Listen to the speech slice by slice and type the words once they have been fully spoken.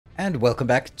And welcome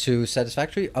back to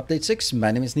Satisfactory Update 6.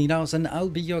 My name is Nilaus and I'll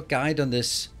be your guide on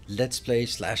this Let's Play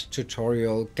 /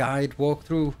 tutorial guide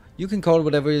walkthrough. You can call it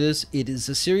whatever it is. It is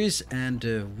a series and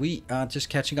we are just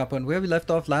catching up on where we left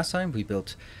off last time. We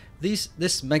built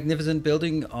this magnificent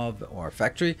building of our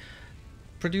factory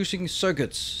producing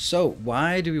circuits. So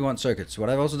why do we want circuits? What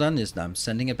I've also done is I'm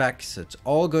sending it back, so it's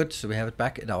all good. So we have it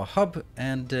back at our hub,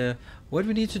 and what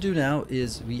we need to do now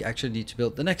is we actually need to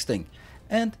build the next thing.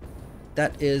 And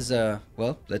that is,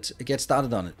 well, let's get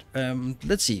started on it.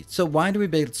 Let's see. So why do we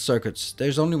build circuits?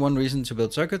 There's only one reason to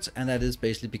build circuits, and that is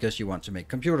basically because you want to make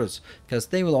computers, because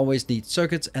they will always need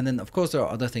circuits. And then of course there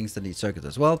are other things that need circuits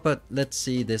as well, but let's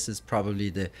see, this is probably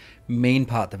the main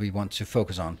part that we want to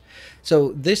focus on.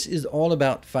 So this is all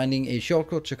about finding a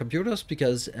shortcut to computers,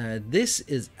 because this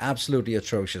is absolutely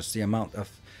atrocious, the amount of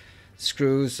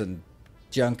screws and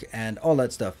junk and all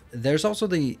that stuff. There's also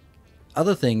the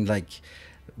other thing, like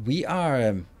we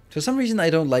are for some reason I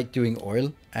don't like doing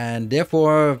oil, and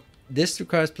therefore this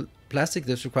requires plastic,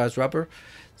 this requires rubber.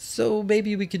 So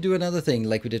maybe we could do another thing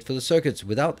like we did for the circuits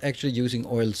without actually using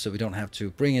oil, so we don't have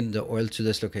to bring in the oil to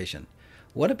this location.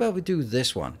 What about we do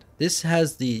this one? This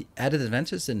has the added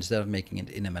advantage that instead of making it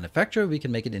in a manufacturer, we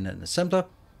can make it in an assembler.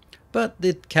 But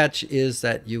the catch is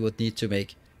that you would need to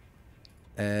make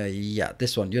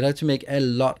this one. You'd have to make a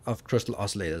lot of crystal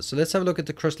oscillators. So let's have a look at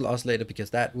the crystal oscillator, because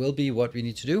that will be what we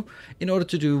need to do in order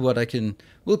to do what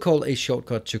we'll call a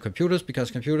shortcut to computers,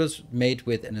 because computers made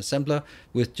with an assembler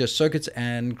with just circuits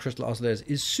and crystal oscillators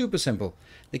is super simple.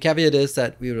 The caveat is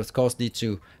that we would of course need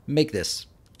to make this.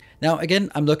 Now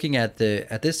again, I'm looking at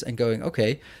this and going,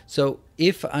 okay, so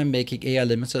if I'm making AI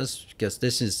limiters, because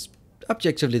this is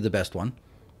objectively the best one,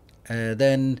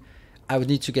 then I would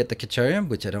need to get the Caterium,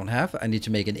 which I don't have. I need to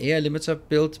make an AI limiter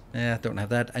build. I don't have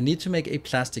that. I need to make a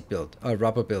plastic build or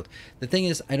rubber build. The thing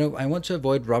is, I want to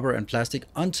avoid rubber and plastic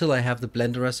until I have the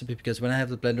blender recipe, because when I have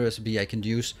the blender recipe, I can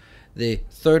use the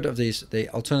third of these, the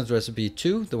alternative recipe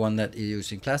 2, the one that is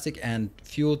using plastic and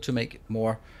fuel to make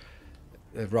more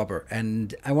rubber.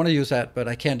 And I want to use that, but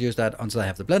I can't use that until I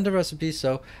have the blender recipe.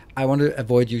 So I want to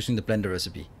avoid using the blender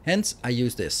recipe. Hence, I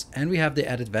use this. And we have the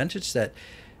added advantage that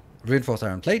reinforced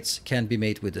iron plates can be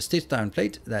made with a stitched iron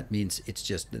plate. That means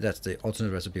that's the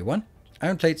alternate recipe 1.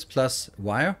 Iron plates plus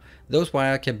wire. Those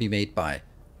wire can be made by,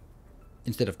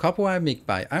 instead of copper wire, made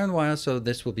by iron wire. So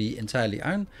this will be entirely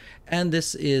iron. And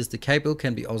this is the cable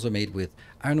can be also made with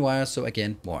iron wire. So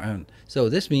again, more iron. So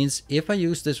this means if I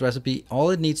use this recipe,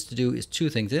 all it needs to do is 2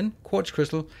 things in: quartz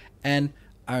crystal and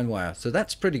iron wire. So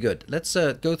that's pretty good. Let's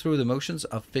go through the motions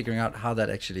of figuring out how that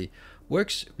actually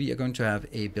works. We are going to have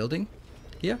a building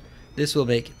here. This will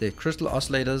make the crystal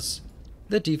oscillators,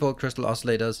 the default crystal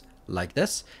oscillators, like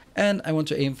this. And I want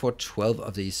to aim for 12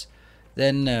 of these.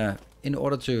 Then in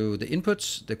order to the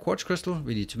inputs, the quartz crystal,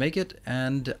 we need to make it.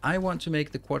 And I want to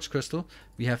make the quartz crystal.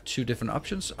 We have 2 different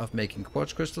options of making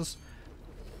quartz crystals.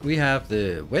 We have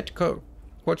the wet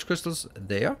quartz crystals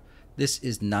there. This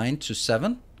is 9 to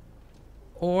 7.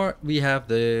 Or we have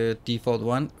the default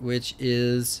one, which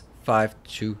is 5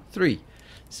 to 3.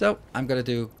 So I'm going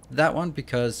to do that one,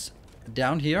 because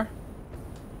down here,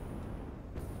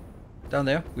 down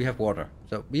there, we have water.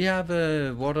 So we have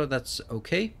water, that's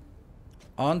okay.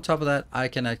 On top of that, I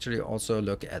can actually also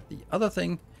look at the other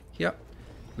thing here.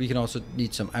 We can also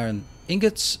need some iron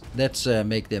ingots. Let's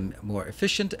make them more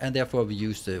efficient, and therefore we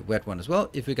use the wet one as well.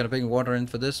 If we're going to bring water in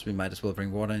for this, we might as well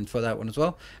bring water in for that one as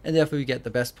well. And therefore we get the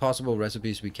best possible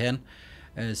recipes we can.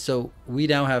 So we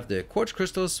now have the quartz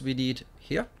crystals we need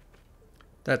here.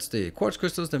 That's the quartz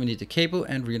crystals. Then we need the cable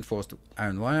and reinforced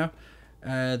iron wire.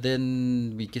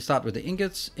 Then we can start with the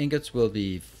ingots. Ingots will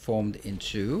be formed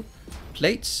into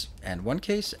plates and one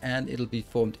case, and it'll be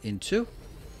formed into,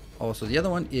 also the other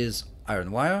one is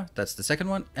iron wire. That's the second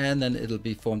one. And then it'll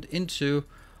be formed into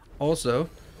also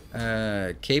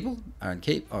cable,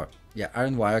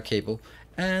 iron wire cable.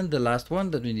 And the last one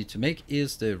that we need to make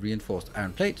is the reinforced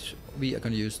iron plate. We are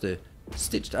going to use the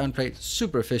stitched iron plate,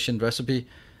 super efficient recipe.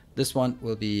 This one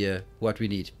will be what we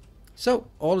need. So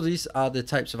all of these are the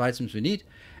types of items we need,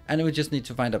 and then we just need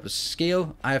to find out the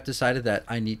scale. I have decided that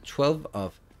I need 12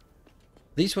 of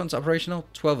these ones operational,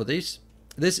 12 of these.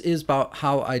 This is about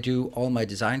how I do all my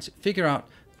designs, figure out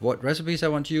what recipes I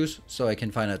want to use, so I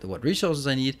can find out what resources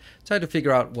I need, try to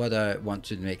figure out what I want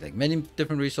to make, like many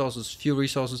different resources, few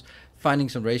resources, finding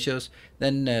some ratios,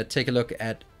 then take a look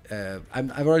at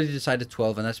I've already decided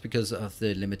 12, and that's because of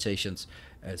the limitations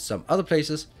some other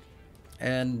places.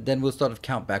 And then we'll sort of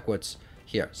count backwards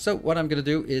here. So what I'm going to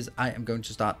do is I am going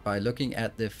to start by looking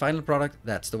at the final product.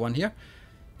 That's the one here.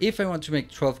 If I want to make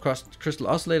 12 crystal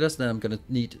oscillators, then I'm going to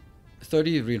need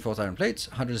 30 reinforced iron plates,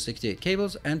 168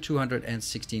 cables, and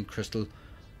 216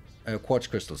 quartz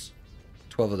crystals.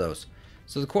 12 of those.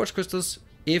 So the quartz crystals,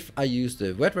 if I use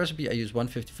the wet recipe, I use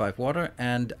 155 water,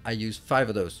 and I use 5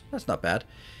 of those. That's not bad.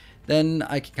 Then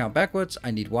I can count backwards.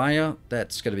 I need wire.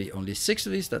 That's going to be only 6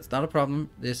 of these. That's not a problem.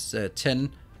 This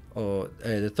 10 or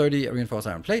the 30 reinforced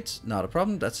iron plates, not a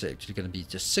problem. That's actually going to be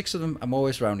just 6 of them. I'm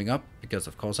always rounding up because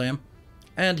of course I am.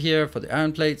 And here for the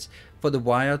iron plates, for the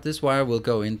wire, this wire will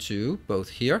go into both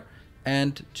here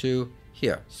and to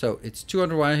here. So it's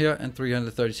 200 wire here and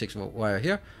 336 wire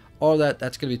here. All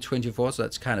that's going to be 24, so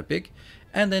that's kind of big.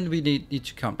 And then we need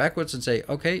to count backwards and say,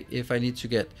 okay, if I need to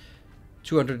get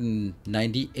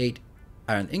 298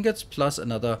 iron ingots plus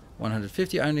another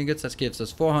 150 iron ingots, that gives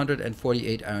us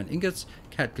 448 iron ingots.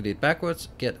 Calculate backwards,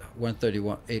 get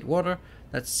 138 water.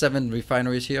 That's 7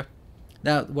 refineries here.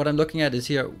 Now, what I'm looking at is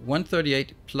here,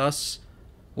 138 plus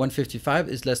 155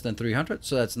 is less than 300,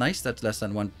 so that's nice. That's less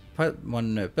than one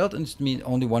belt, and it means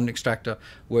only 1 extractor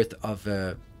worth of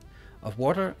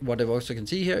water. What I also can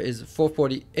see here is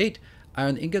 448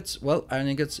 iron ingots. Well, iron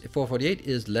ingots 448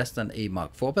 is less than a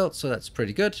Mark IV belt, so that's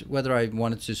pretty good. Whether I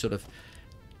wanted to sort of,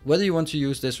 whether you want to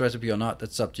use this recipe or not,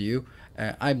 that's up to you.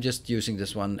 I'm just using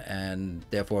this one, and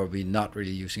therefore we're not really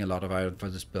using a lot of iron for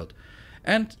this build.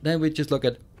 And then we just look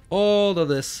at all of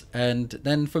this, and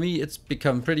then for me it's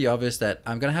become pretty obvious that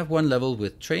I'm gonna have one level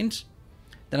with trains,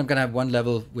 then I'm gonna have one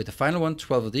level with the final one,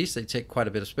 12 of these. They take quite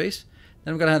a bit of space.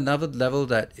 Then I'm gonna have another level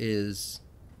that is,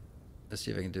 let's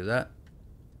see if I can do that.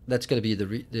 That's gonna be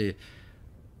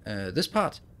this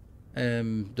part,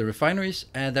 the refineries,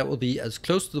 and that will be as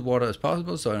close to the water as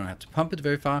possible, so I don't have to pump it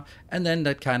very far. And then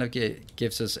that kind of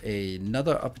gives us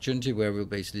another opportunity where we'll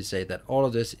basically say that all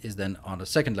of this is then on the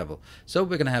second level. So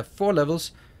we're gonna have 4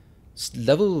 levels.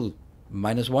 Level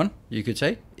 -1, you could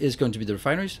say, is going to be the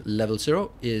refineries. Level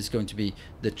 0 is going to be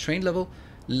the train level.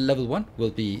 Level 1 will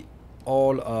be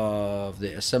all of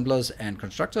the assemblers and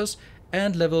constructors,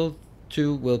 and level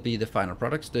 2 will be the final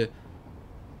products, the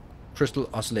crystal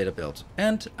oscillator build.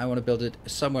 And I want to build it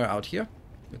somewhere out here.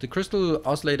 The crystal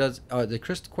oscillators, the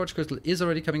quartz crystal is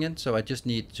already coming in, so I just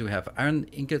need to have iron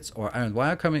ingots or iron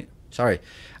wire coming,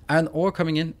 iron ore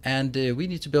coming in, and we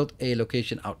need to build a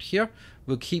location out here.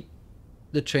 We'll keep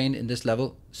the train in this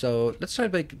level, so let's try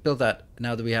to build that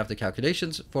now that we have the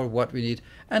calculations for what we need.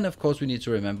 And of course we need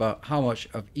to remember how much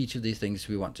of each of these things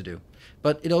we want to do,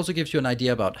 but it also gives you an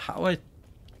idea about how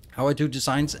I do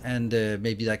designs, and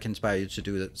maybe that can inspire you to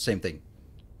do the same thing.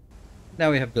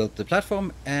 Now we have built the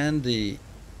platform and the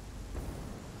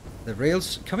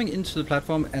rails coming into the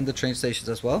platform and the train stations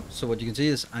as well. So what you can see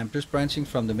is I'm just branching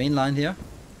from the main line here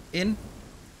in,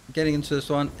 getting into this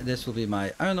one. This will be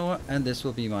my iron ore, and this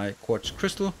will be my quartz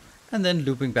crystal, and then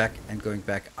looping back and going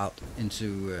back out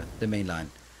into the main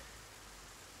line.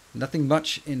 Nothing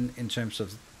much in terms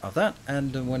of that.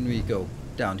 And when we go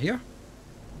down here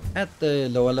at the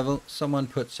lower level, someone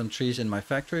put some trees in my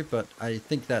factory, but I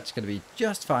think that's going to be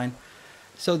just fine.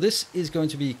 So this is going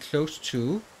to be close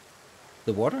to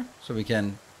the water, so we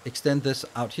can extend this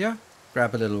out here,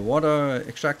 grab a little water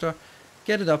extractor,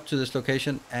 get it up to this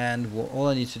location, and all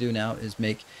I need to do now is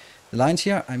make the lines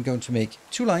here. I'm going to make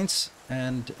 2 lines,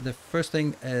 and the first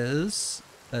thing is,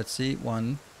 let's see,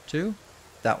 1, 2,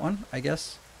 that one, I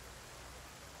guess.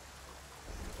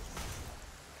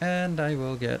 And I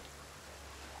will get,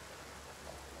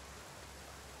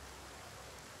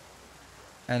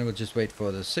 and we'll just wait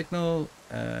for the signal.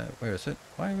 Where is it?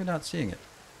 Why are we not seeing it?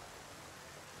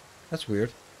 That's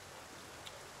weird.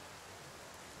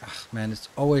 Ah, man, it's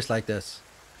always like this.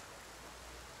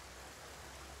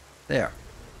 There.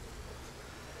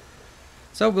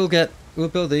 So we'll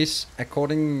build these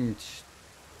accordingly,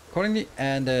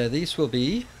 and these will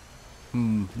be,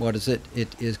 what is it?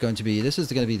 It is going to be, this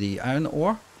is going to be the iron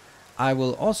ore. I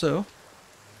will also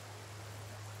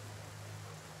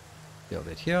build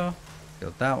it here,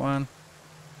 build that one.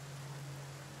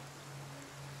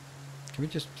 Can we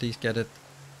just please get it?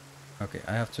 Okay,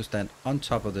 I have to stand on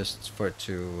top of this for it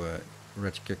to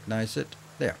recognize it.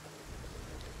 There.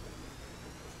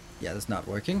 Yeah, that's not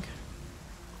working.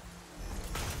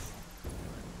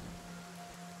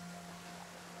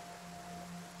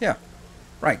 Yeah.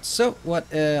 Right, so what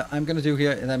I'm going to do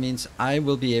here, and that means I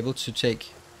will be able to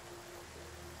take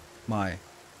my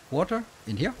water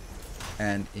in here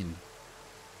and in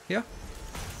here,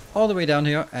 all the way down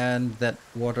here, and that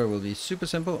water will be super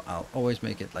simple. I'll always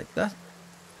make it like that.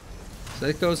 So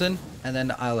it goes in, and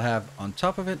then I'll have on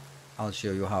top of it, I'll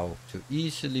show you how to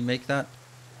easily make that.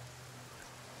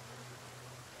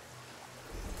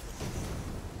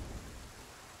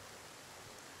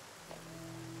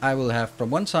 I will have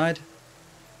from one side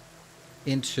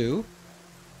into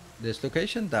this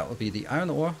location. That will be the iron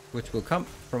ore, which will come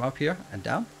from up here and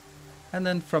down. And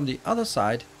then from the other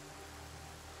side,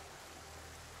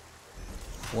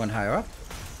 one higher up,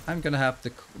 I'm gonna have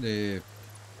the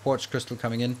quartz crystal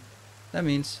coming in. That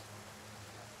means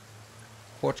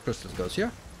quartz crystal goes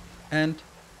here and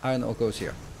iron ore goes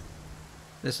here.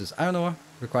 This is iron ore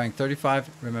requiring 35.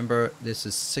 Remember, this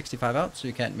is 65 out, so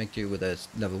you can't make do with a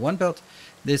level 1 belt.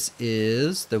 This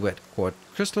is the wet quartz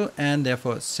crystal, and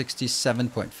therefore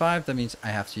 67.5. That means I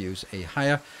have to use a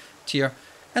higher tier,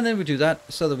 and then we do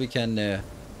that so that we can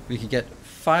get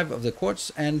 5 of the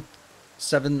quartz and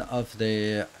 7 of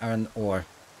the iron ore.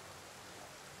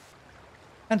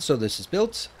 And so this is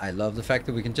built. I love the fact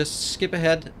that we can just skip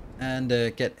ahead and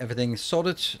get everything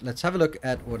sorted. Let's have a look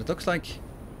at what it looks like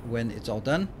when it's all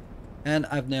done. And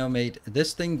I've now made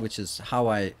this thing, which is how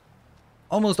I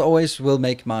almost always will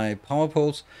make my power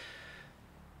poles.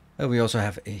 We also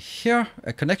have here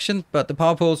a connection, but the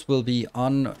power poles will be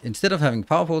on, instead of having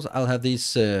power poles, I'll have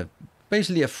these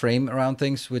basically a frame around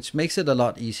things, which makes it a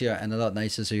lot easier and a lot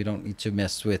nicer, so you don't need to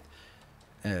mess with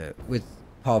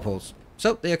power poles.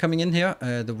 So they are coming in here.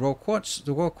 The raw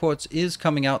quartz is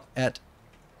coming out at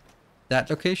that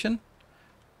location,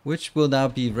 which will now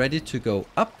be ready to go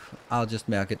up. I'll just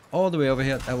mark it all the way over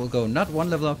here. That will go not 1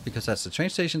 level up because that's the train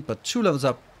station, but 2 levels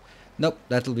up. Nope,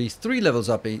 that'll be 3 levels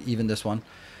up, even this one.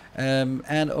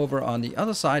 And over on the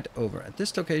other side, over at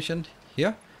this location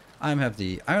here, I have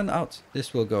the iron out.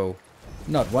 This will go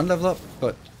not 1 level up,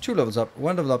 but 2 levels up.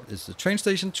 1 level up is the train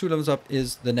station. 2 levels up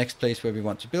is the next place where we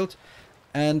want to build.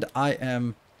 And I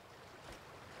am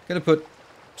going to put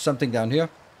something down here,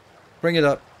 bring it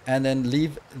up, and then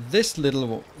leave this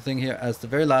little thing here as the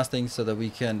very last thing, so that we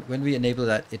can, when we enable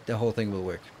that, the whole thing will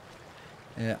work.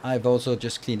 I've also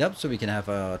just cleaned up so we can have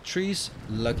our trees,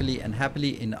 luckily and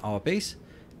happily, in our base.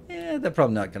 They're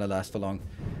probably not going to last for long.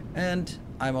 And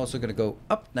I'm also going to go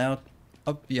up now,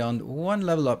 up beyond 1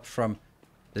 level up from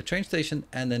the train station,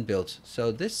 and then build.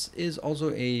 So this is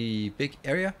also a big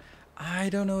area. I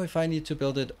don't know if I need to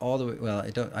build it all the way. Well,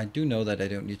 I do know that I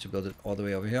don't need to build it all the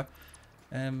way over here.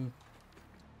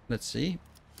 Let's see.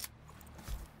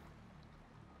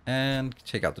 And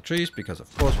take out the trees, because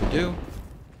of course we do.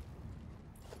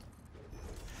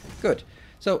 Good.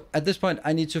 So at this point,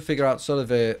 I need to figure out sort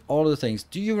of all of the things.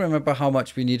 Do you remember how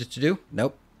much we needed to do?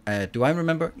 Nope. Do I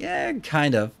remember? Yeah,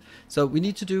 kind of. So we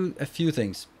need to do a few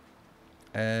things.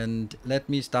 And let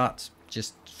me start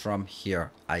just from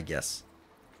here, I guess.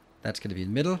 That's going to be in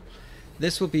the middle.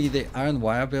 This will be the iron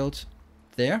wire build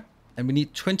there. And we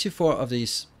need 24 of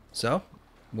these. So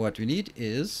what we need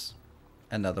is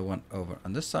another one over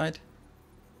on this side.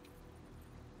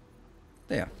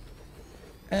 There.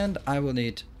 And I will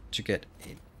need to get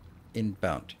an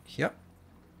inbound here.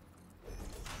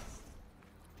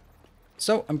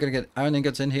 So I'm going to get iron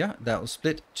ingots in here. That will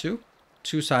split to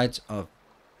 2 sides of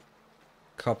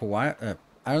copper wire,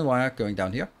 iron wire going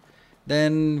down here.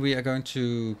 Then we are going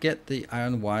to get the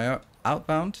iron wire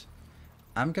outbound.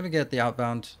 I'm going to get the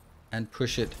outbound and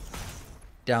push it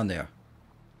down there.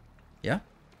 Yeah.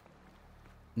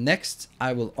 Next,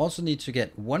 I will also need to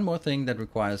get one more thing that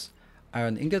requires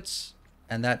iron ingots,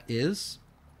 and that is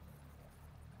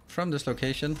from this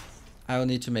location. I will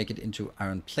need to make it into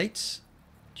iron plates.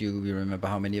 Do you remember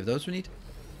how many of those we need?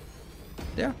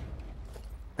 There.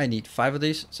 I need 5 of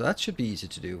these, so that should be easy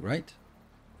to do, right?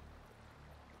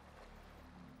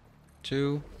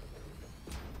 2,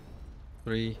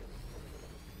 3.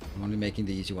 I'm only making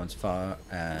the easy ones, 4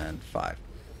 and 5.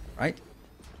 Right?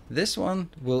 This one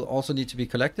will also need to be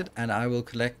collected, and I will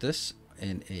collect this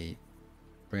in a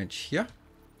branch here,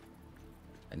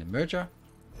 and a merger,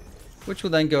 which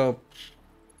will then go.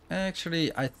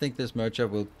 Actually, I think this merger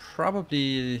will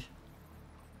probably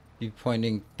be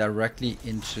pointing directly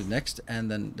into next, and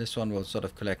then this one will sort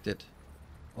of collect it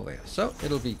over here. So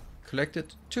it'll be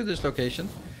collected to this location.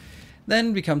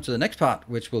 Then we come to the next part,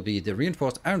 which will be the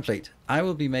reinforced iron plate. I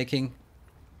will be making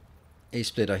a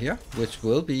splitter here, which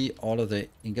will be all of the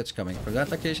ingots coming from that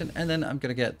location. And then I'm going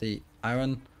to get the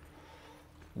iron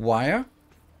wire.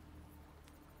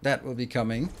 That will be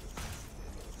coming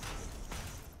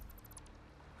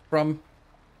from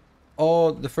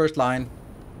all the first line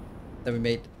that we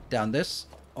made down this,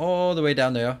 all the way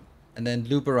down there, and then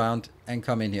loop around and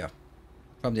come in here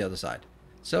from the other side.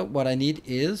 So what I need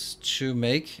is to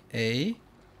make a,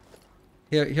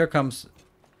 here comes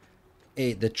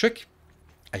the trick.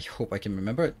 I hope I can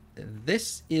remember it.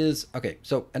 This is, okay,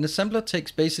 so an assembler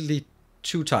takes basically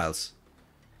 2 tiles.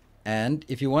 And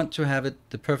if you want to have it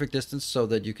the perfect distance so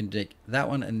that you can take that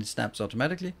one and it snaps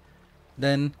automatically,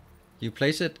 then you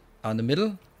place it on the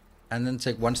middle and then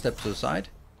take 1 step to the side.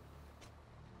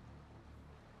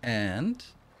 And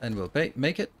then we'll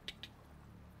make it.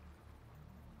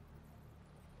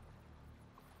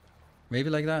 Maybe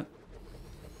like that.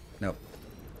 No.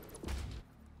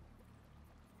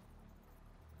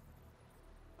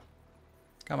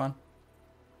 Come on.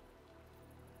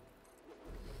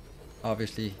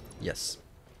 Obviously, yes.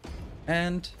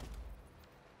 And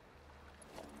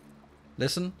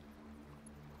listen.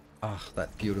 Ah,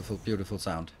 that beautiful, beautiful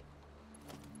sound.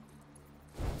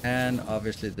 And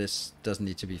obviously this doesn't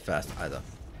need to be fast either.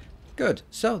 Good.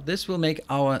 So this will make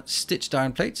our stitched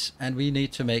iron plates, and we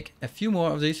need to make a few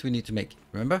more of these. We need to make,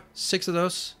 remember, 6 of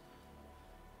those.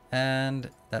 And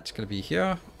that's going to be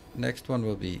here. Next one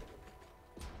will be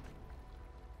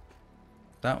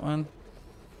that one.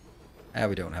 Ah,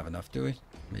 we don't have enough, do we?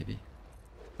 Maybe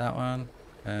that one.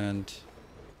 And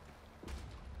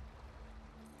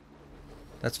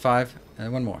that's 5.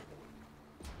 And one more.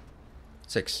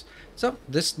 6. So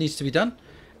this needs to be done.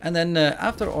 And then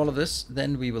after all of this,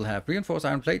 then we will have reinforced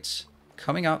iron plates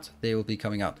coming out. They will be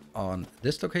coming out on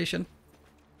this location.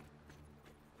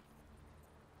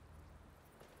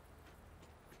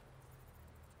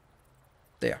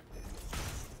 There.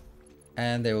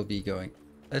 And they will be going,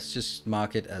 let's just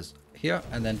mark it as here,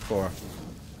 and then for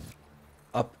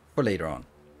up for later on.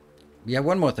 We have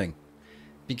one more thing.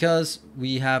 Because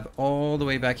we have all the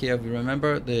way back here, we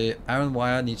remember the iron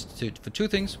wire needs to for 2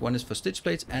 things. One is for stitch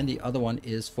plates, and the other one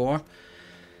is for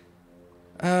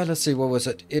let's see, what was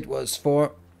it? It was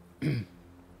for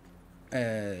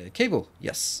cable.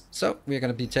 Yes. So we're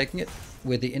going to be taking it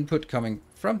with the input coming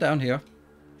from down here,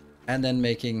 and then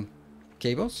making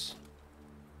cables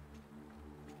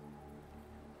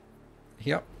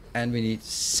here, and we need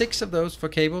 6 of those for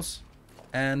cables,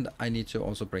 and I need to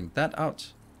also bring that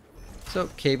out. So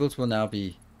cables will now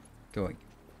be going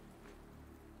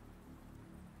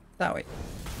that way.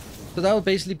 So that will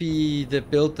basically be the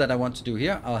build that I want to do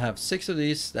here. I'll have 6 of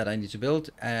these that I need to build,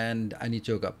 and I need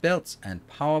to hook up belts and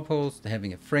power poles,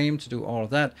 having a frame to do all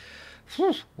of that.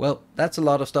 Whew. Well, that's a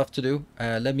lot of stuff to do.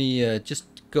 Let me just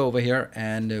go over here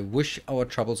and wish our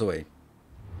troubles away.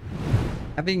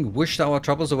 Having wished our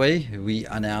troubles away, we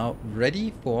are now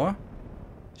ready for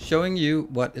showing you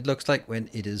what it looks like when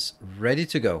it is ready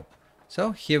to go.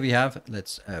 So here we have,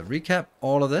 let's recap.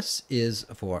 All of this is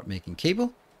for making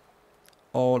cable.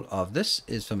 All of this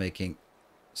is for making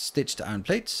stitched iron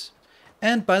plates.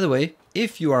 And by the way,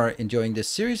 if you are enjoying this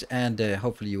series, and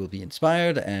hopefully you will be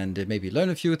inspired and maybe learn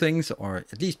a few things, or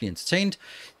at least be entertained,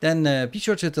 then be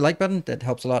sure to hit the like button. That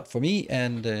helps a lot for me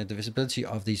and the visibility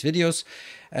of these videos.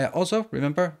 Also,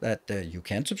 remember that you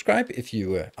can subscribe if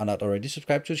you are not already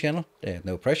subscribed to the channel.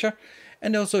 No pressure.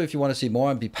 And also, if you want to see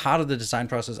more and be part of the design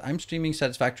process, I'm streaming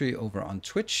Satisfactory over on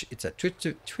Twitch. It's at Twitch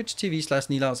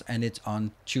TV/Nilaus, and it's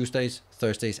on Tuesdays,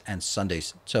 Thursdays, and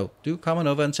Sundays. So do come on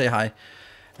over and say hi.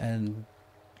 And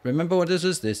remember what this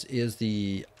is. This is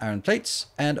the iron plates,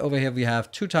 and over here we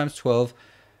have 2 × 12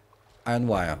 iron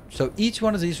wire. So each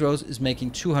one of these rows is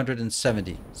making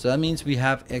 270. So that means we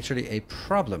have actually a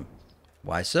problem.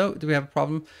 Why so? Do we have a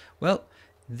problem? Well,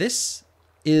 this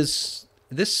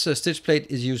stitch plate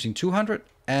is using 200,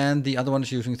 and the other one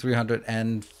is using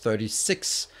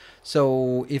 336.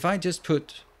 So if I just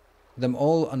put them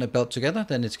all on a belt together,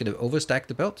 then it's going to overstack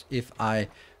the belt. If I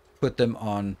put them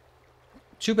on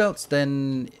 2 belts,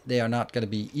 then they are not going to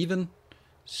be even.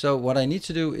 So what I need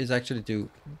to do is actually do...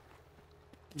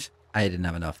 I didn't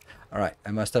have enough. All right,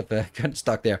 I must have gotten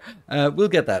stuck there. We'll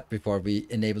get that before we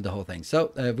enable the whole thing.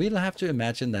 So we'll have to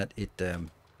imagine that it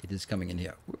is coming in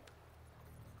here. Whoop.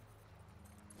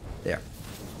 There.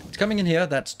 It's coming in here.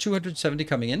 That's 270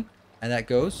 coming in, and that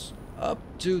goes up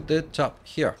to the top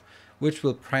here, which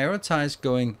will prioritize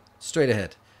going straight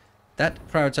ahead. That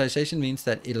prioritization means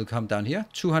that it'll come down here.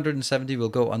 270 will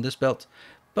go on this belt,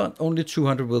 but only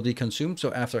 200 will be consumed.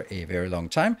 So after a very long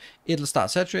time, it'll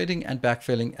start saturating and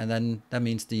backfilling, and then that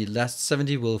means the last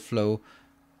 70 will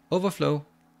overflow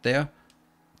there,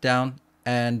 down,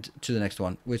 and to the next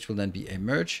one, which will then be a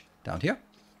merge down here.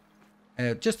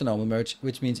 Just a normal merge,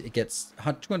 which means it gets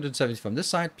 270 from this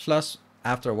side, plus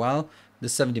after a while, the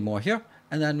 70 more here.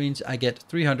 And that means I get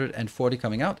 340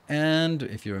 coming out. And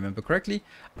if you remember correctly,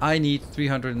 I need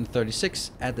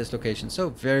 336 at this location. So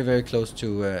very, very close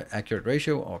to accurate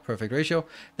ratio or perfect ratio.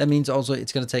 That means also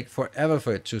it's going to take forever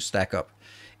for it to stack up.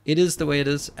 It is the way it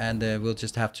is, and we'll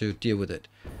just have to deal with it.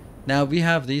 Now we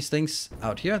have these things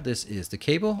out here. This is the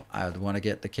cable. I want to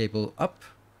get the cable up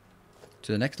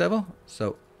to the next level.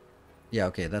 So yeah,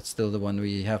 okay, that's still the one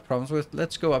we have problems with.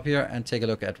 Let's go up here and take a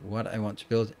look at what I want to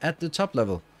build at the top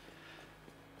level.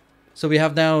 So we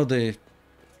have now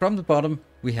from the bottom,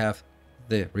 we have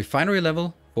the refinery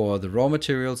level, for the raw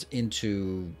materials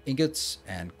into ingots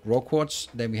and raw quartz.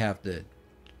 Then we have the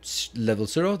level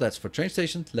 0, that's for train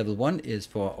stations. Level 1 is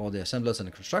for all the assemblers and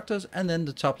the constructors. And then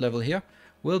the top level here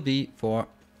will be for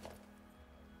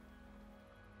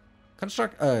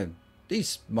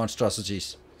these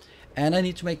monstrosities. And I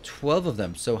need to make 12 of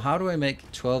them. So how do I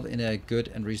make 12 in a good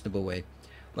and reasonable way?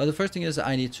 Well, the first thing is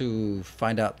I need to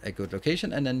find out a good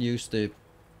location and then use the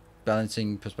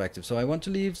balancing perspective. So I want to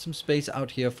leave some space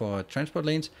out here for transport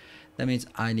lanes. That means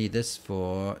I need this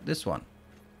for this one.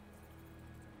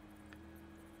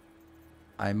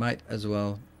 I might as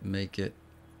well make it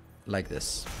like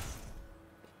this.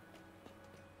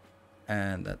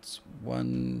 And that's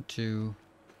 1, 2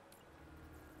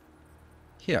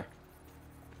 here.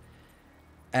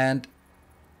 And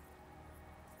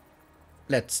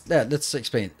let's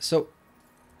explain. So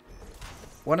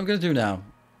what I'm going to do now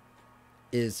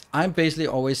is I'm basically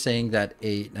always saying that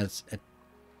a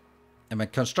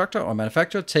constructor or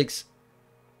manufacturer takes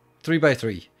 3 by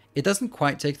 3. It doesn't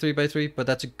quite take 3 by 3, but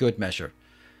that's a good measure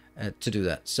to do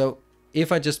that. So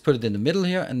if I just put it in the middle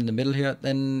here and in the middle here,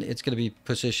 then it's going to be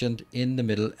positioned in the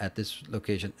middle at this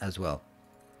location as well.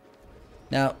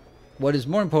 Now, what is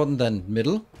more important than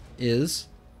middle is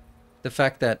the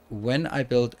fact that when I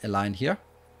build a line here,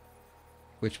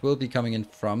 which will be coming in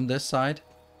from this side,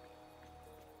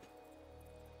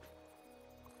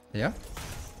 there,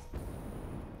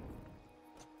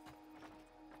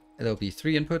 there'll be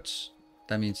 3 inputs.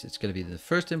 That means it's going to be the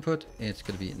first input, it's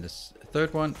going to be in this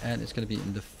third one, and it's going to be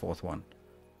in the fourth one.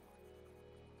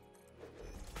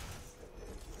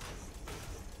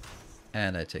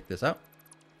 And I take this out.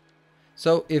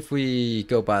 So if we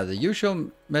go by the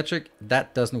usual metric,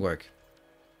 that doesn't work.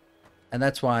 And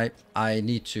that's why I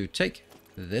need to take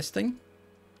this thing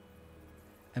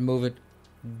and move it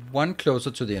 1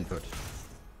 closer to the input.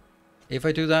 If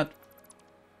I do that,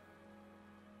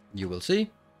 you will see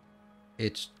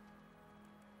it's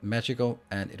magical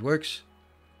and it works.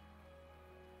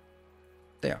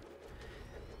 There.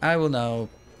 I will now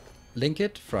link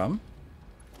it from...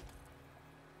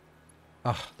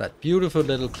 Oh, that beautiful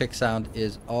little click sound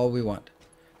is all we want.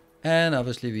 And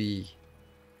obviously we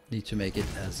need to make it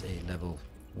as a level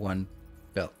 1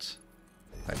 belt.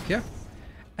 Right here.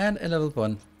 And a level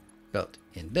 1 belt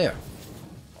in there.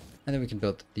 And then we can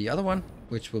build the other one,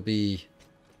 which will be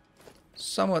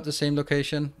somewhat the same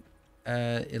location.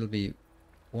 It'll be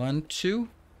 1, 2,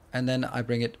 and then I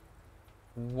bring it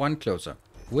 1 closer.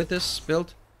 With this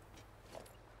build,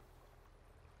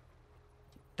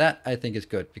 that I think is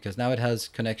good, because now it has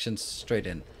connections straight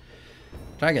in.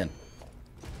 Try again.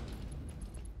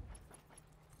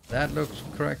 That looks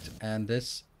correct, and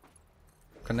this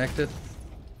connected,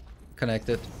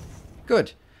 connected.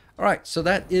 Good. All right, so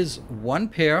that is 1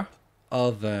 pair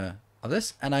of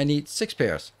this, and I need 6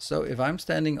 pairs. So if I'm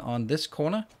standing on this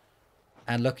corner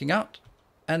and looking out,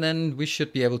 and then we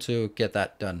should be able to get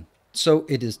that done. So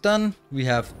it is done. We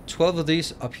have 12 of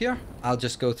these up here. I'll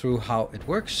just go through how it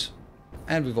works.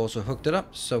 And we've also hooked it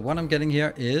up. So what I'm getting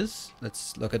here is,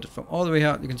 let's look at it from all the way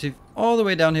out. You can see all the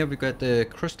way down here, we've got the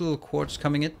crystal quartz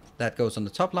coming in. That goes on the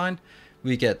top line.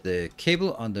 We get the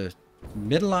cable on the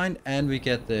middle line, and we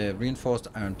get the reinforced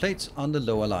iron plates on the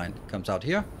lower line. Comes out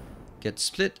here, gets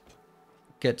split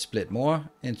more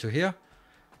into here.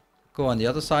 Go on the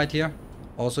other side here,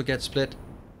 also get split.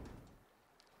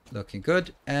 Looking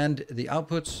good. And the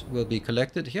outputs will be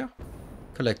collected here,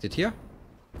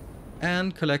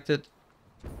 and collected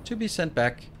to be sent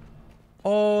back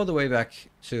all the way back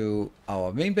to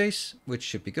our main base, which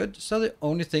should be good. So the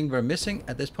only thing we're missing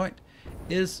at this point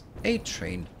is a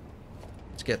train.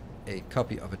 Let's get a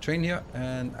copy of a train here,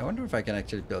 and I wonder if I can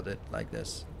actually build it like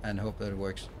this and hope that it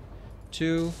works.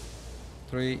 2,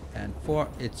 3, and 4.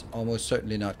 It's almost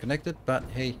certainly not connected, but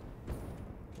hey,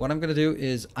 what I'm going to do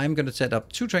is I'm going to set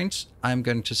up 2 trains. I'm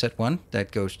going to set one that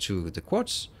goes to the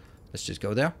quartz. Let's just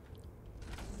go there.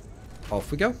 Off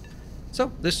we go.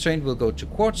 So this train will go to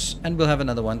quartz, and we'll have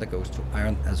another one that goes to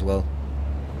iron as well.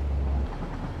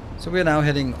 So we're now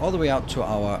heading all the way out to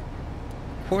our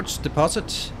quartz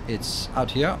deposit. It's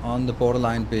out here on the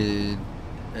borderline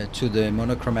to the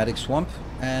monochromatic swamp,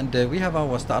 and we have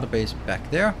our starter base back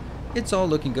there. It's all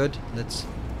looking good. Let's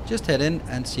just head in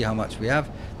and see how much we have.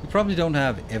 We probably don't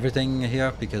have everything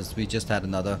here because we just had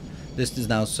another. This is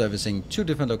now servicing 2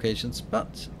 different locations,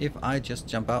 but if I just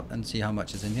jump out and see how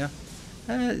much is in here,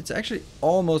 it's actually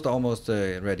almost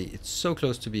ready. It's so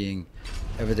close to being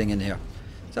everything in here.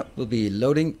 So we'll be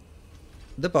loading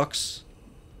the box.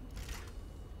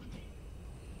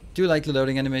 Do you like the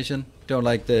loading animation? Don't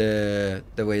like the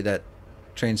way that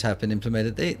trains have been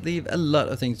implemented. They leave a lot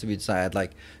of things to be desired,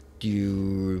 like Do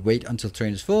you wait until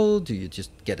train is full? Do you just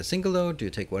get a single load? Do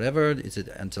you take whatever? Is it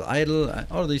until idle?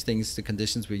 All of these things, the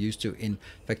conditions we're used to in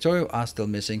Factorio are still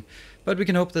missing. But we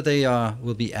can hope that they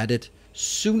will be added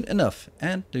soon enough.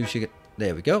 And you should get,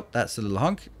 there we go. That's the little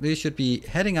honk. They should be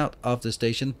heading out of the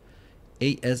station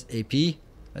ASAP.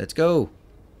 Let's go.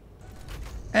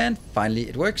 And finally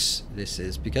it works. This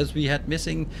is because we had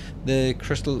missing the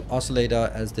crystal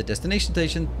oscillator as the destination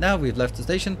station. Now we've left the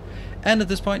station, and at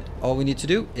this point all we need to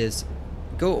do is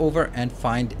go over and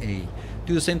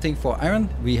do the same thing for iron.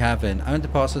 We have an iron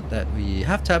deposit that we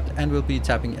have tapped, and we'll be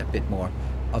tapping a bit more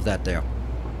of that there.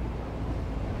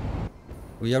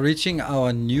 We are reaching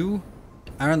our new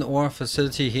iron ore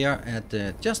facility here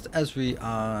at just as we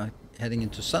are heading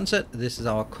into sunset. This is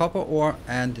our copper ore,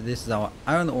 and this is our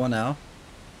iron ore now.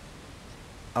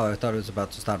 Oh, I thought it was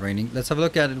about to start raining. Let's have a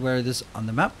look at it where it is on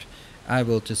the map. I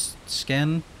will just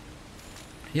scan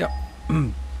here.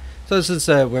 So this is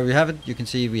where we have it. You can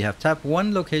see we have tap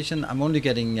 1 location. I'm only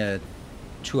getting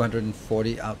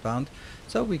 240 outbound.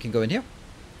 So we can go in here.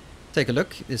 Take a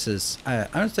look. This is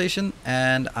iron station.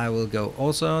 And I will go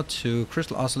also to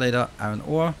crystal oscillator, iron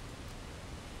ore.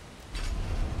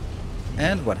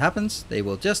 And what happens? They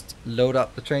will just load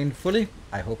up the train fully.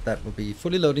 I hope that will be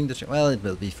fully loading the train. Well, it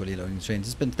will be fully loading the train.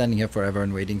 It's been standing here forever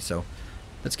and waiting, so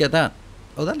let's get that.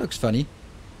 Oh, that looks funny.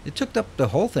 It took up the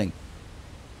whole thing.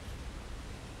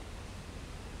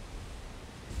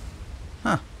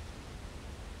 Huh.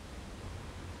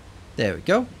 There we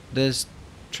go. This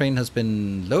train has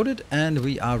been loaded, and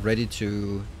we are ready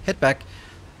to head back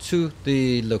to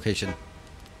the location.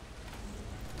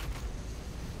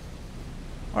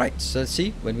 Alright, so let's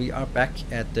see when we are back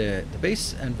at the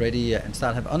base and ready and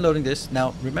start unloading this.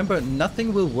 Now remember,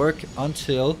 nothing will work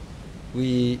until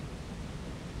we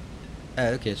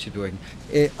okay, it should be working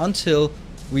until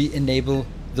we enable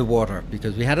the water,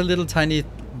 because we had a little tiny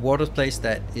water place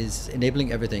that is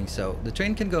enabling everything. So the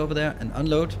train can go over there and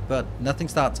unload, but nothing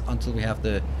starts until we have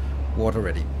the water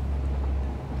ready.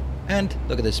 And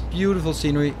look at this beautiful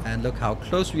scenery, and look how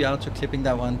close we are to clipping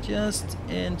that one, just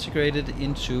integrated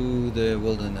into the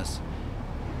wilderness.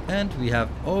 And we have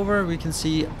over, we can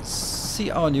see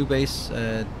our new base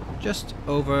just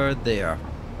over there.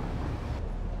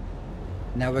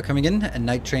 Now we're coming in, and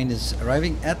night train is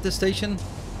arriving at the station,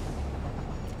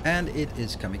 and it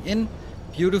is coming in.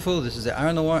 Beautiful. This is the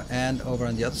iron ore, and over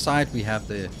on the other side we have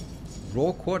the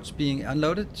raw quartz being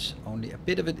unloaded. Only a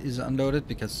bit of it is unloaded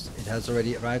because it has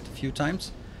already arrived a few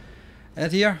times.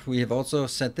 And here we have also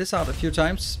sent this out a few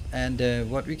times, and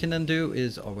what we can then do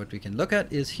is, or what we can look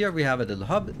at is, here we have a little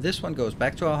hub. This one goes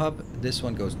back to our hub, this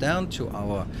one goes down to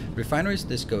our refineries,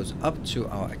 this goes up to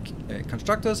our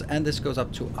constructors, and this goes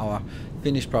up to our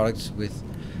finished products with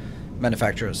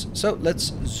manufacturers. So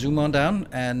let's zoom on down,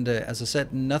 and as I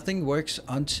said, nothing works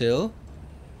until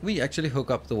we actually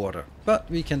hook up the water. But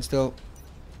we can still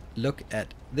look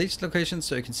at these locations,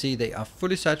 so you can see they are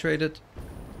fully saturated.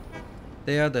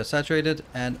 They're saturated,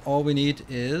 and all we need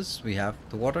is, we have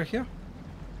the water here.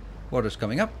 Water's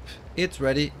coming up, it's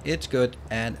ready, it's good,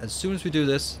 and as soon as we do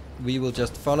this, we will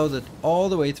just follow that all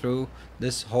the way through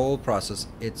this whole process.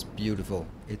 It's beautiful.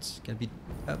 It's gonna be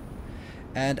up.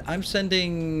 And I'm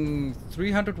sending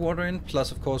 300 water in,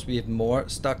 plus of course we have more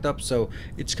stocked up, so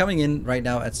it's coming in right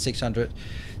now at 600.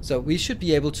 So we should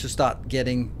be able to start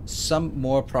getting some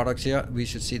more products here. We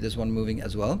should see this one moving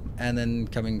as well, and then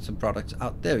coming some products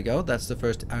out. There we go, that's the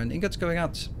first iron ingots going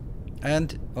out.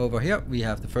 And over here we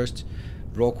have the first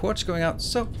raw quartz going out,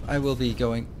 so I will be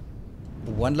going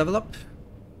one level up.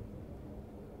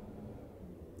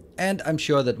 And I'm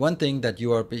sure that one thing that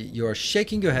you are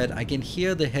shaking your head, I can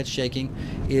hear the head shaking,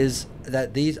 is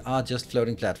that these are just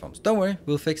floating platforms. Don't worry,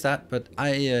 we'll fix that, but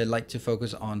I like to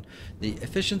focus on the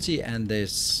efficiency and the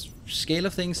scale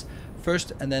of things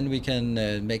first, and then we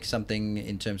can make something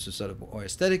in terms of sort of or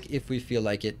aesthetic if we feel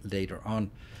like it later on.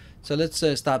 So let's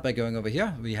start by going over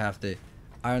here. We have the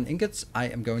iron ingots. I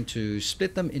am going to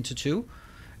split them into two.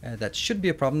 That should be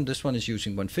a problem. This one is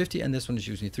using 150 and this one is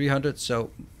using 300, so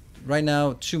right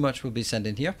now too much will be sent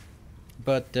in here,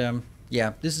 but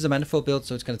yeah, this is a manifold build,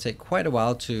 so it's going to take quite a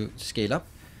while to scale up.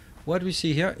 What we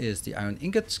see here is the iron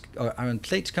ingots or iron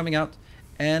plates coming out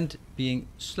and being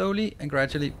slowly and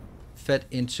gradually fed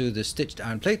into the stitched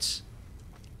iron plates.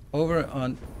 Over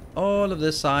on all of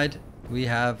this side we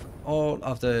have all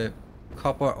of the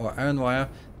copper or iron wire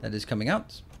that is coming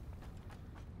out,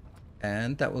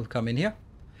 and that will come in here.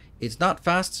 It's not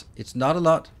fast, it's not a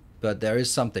lot, but there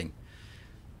is something.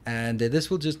 And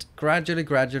this will just gradually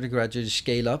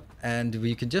scale up, and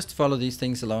we can just follow these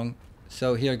things along.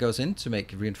 So here it goes in to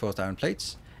make reinforced iron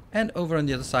plates, and over on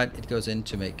the other side it goes in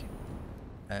to make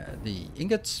the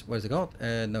ingots. What is it called?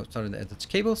 No, sorry, it's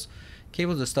cables.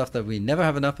 Cables are stuff that we never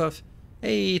have enough of.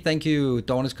 Hey, thank you.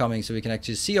 Dawn is coming, so we can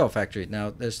actually see our factory.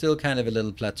 Now, there's still kind of a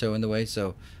little plateau in the way,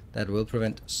 so that will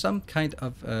prevent some kind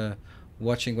of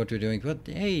watching what we're doing. But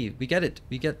hey, we get it.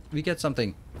 We get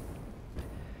something.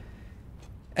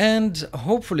 And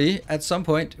hopefully, at some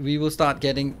point, we will start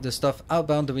getting the stuff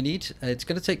outbound that we need. It's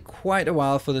going to take quite a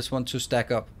while for this one to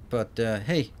stack up. But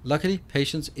hey, luckily,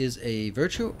 patience is a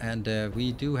virtue, and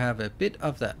we do have a bit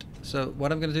of that. So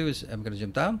what I'm going to do is I'm going to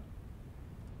jump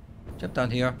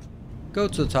down here, go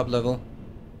to the top level,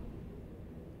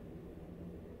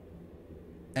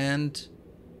 and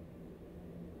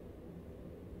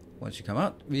once you come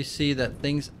out, we see that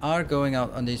things are going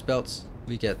out on these belts.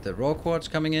 We get the raw quartz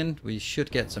coming in. We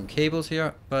should get some cables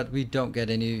here, but we don't get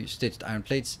any stitched iron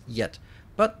plates yet.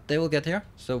 But they will get here.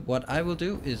 So what I will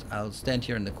do is I'll stand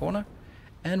here in the corner,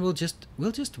 and we'll just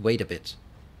wait a bit.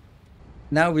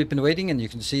 Now we've been waiting, and you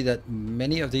can see that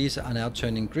many of these are now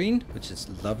turning green, which is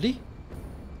lovely.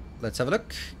 Let's have a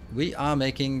look. We are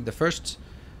making the first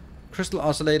crystal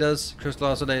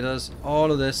oscillators,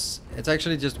 all of this. It's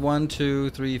actually just 1, 2,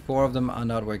 3, 4 of them are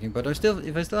not working, but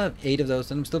if I still have 8 of those,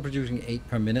 then I'm still producing 8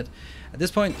 per minute. At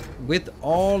this point, with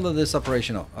all of this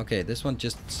operational, okay, this one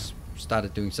just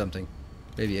started doing something.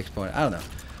 Maybe exponent, I don't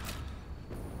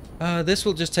know. This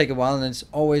will just take a while, and it's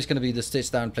always going to be the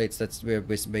stitched down plates that we're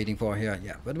waiting for here.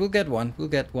 Yeah, but we'll get one. We'll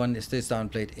get one stitched down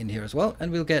plate in here as well,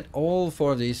 and we'll get all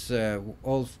 4 of these,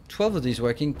 all 12 of these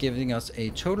working, giving us a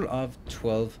total of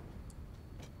 12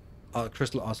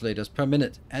 crystal oscillators per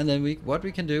minute. And then what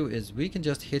we can do is we can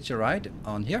just hitch a ride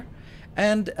on here,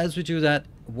 and as we do that,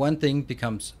 one thing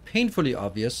becomes painfully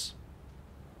obvious.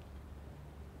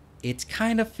 It's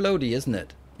kind of floaty, isn't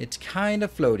it? It's kind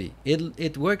of floaty.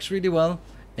 It works really well,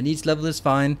 and each level is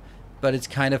fine, but it's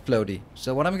kind of floaty.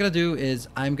 So what I'm gonna do is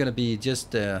I'm gonna be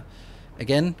just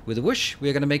again with a whoosh.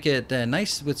 We're gonna make it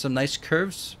nice with some nice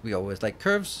curves. We always like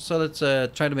curves, so let's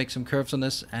try to make some curves on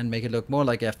this and make it look more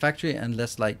like a factory and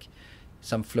less like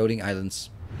some floating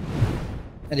islands.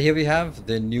 And here we have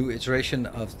the new iteration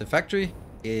of the factory.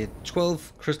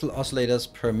 12 crystal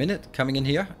oscillators per minute coming in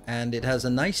here, and it has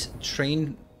a nice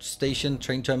train station,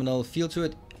 train terminal feel to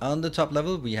it. On the top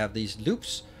level we have these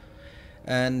loops,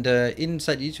 and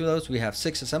inside each of those we have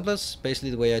 6 assemblers. Basically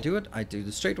the way I do it, I do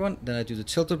the straight one, then I do the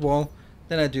tilted wall,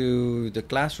 then I do the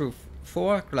glass roof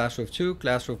 4, glass roof 2,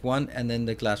 glass roof 1, and then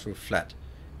the glass roof flat,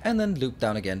 and then loop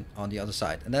down again on the other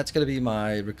side. And that's going to be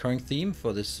my recurring theme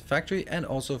for this factory, and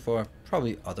also for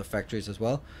probably other factories as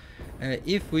well.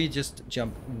 If we just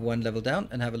jump one level down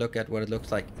and have a look at what it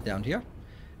looks like down here,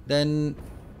 then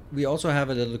we also have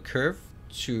a little curve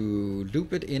to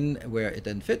loop it in where it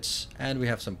then fits, and we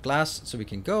have some glass so we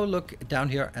can go look down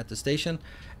here at the station.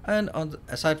 And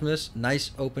aside from this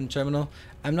nice open terminal,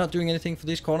 I'm not doing anything for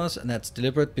these corners, and that's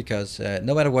deliberate because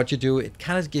no matter what you do, it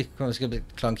kind of becomes a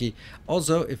bit clunky.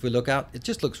 Also, if we look out, it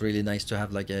just looks really nice to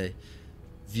have like a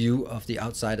view of the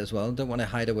outside as well. Don't want to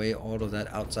hide away all of that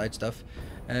outside stuff.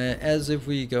 As if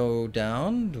we go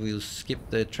down, we'll skip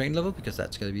the train level because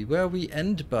that's going to be where we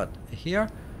end. But here,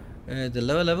 the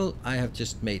lower level, I have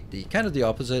just made the kind of the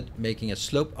opposite, making a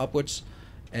slope upwards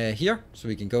here, so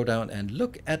we can go down and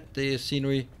look at the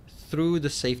scenery through the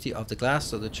safety of the glass,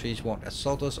 so the trees won't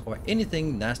assault us or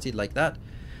anything nasty like that.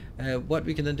 What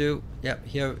we can then do, yeah,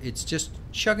 here it's just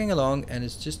chugging along, and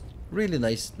it's just really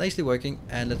nicely working.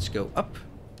 And let's go up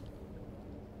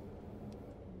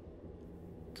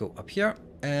here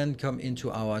and come into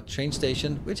our train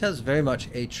station, which has very much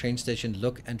a train station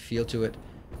look and feel to it,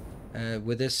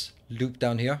 with this loop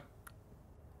down here,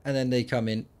 and then they come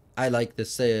in. I like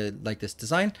this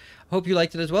design. I hope you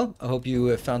liked it as well. I hope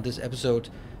you found this episode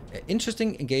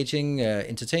interesting, engaging,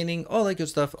 entertaining, all that good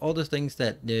stuff, all the things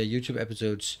that YouTube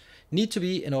episodes need to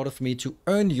be in order for me to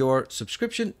earn your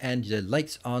subscription and your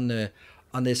likes on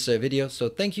this video. So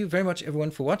thank you very much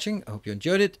everyone for watching. I hope you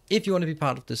enjoyed it. If you want to be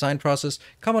part of the design process,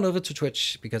 come on over to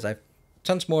Twitch, because I've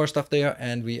tons more stuff there,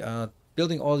 and we are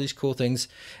building all these cool things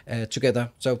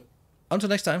together. So until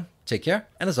next time, take care,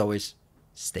 and as always,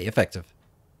 stay effective.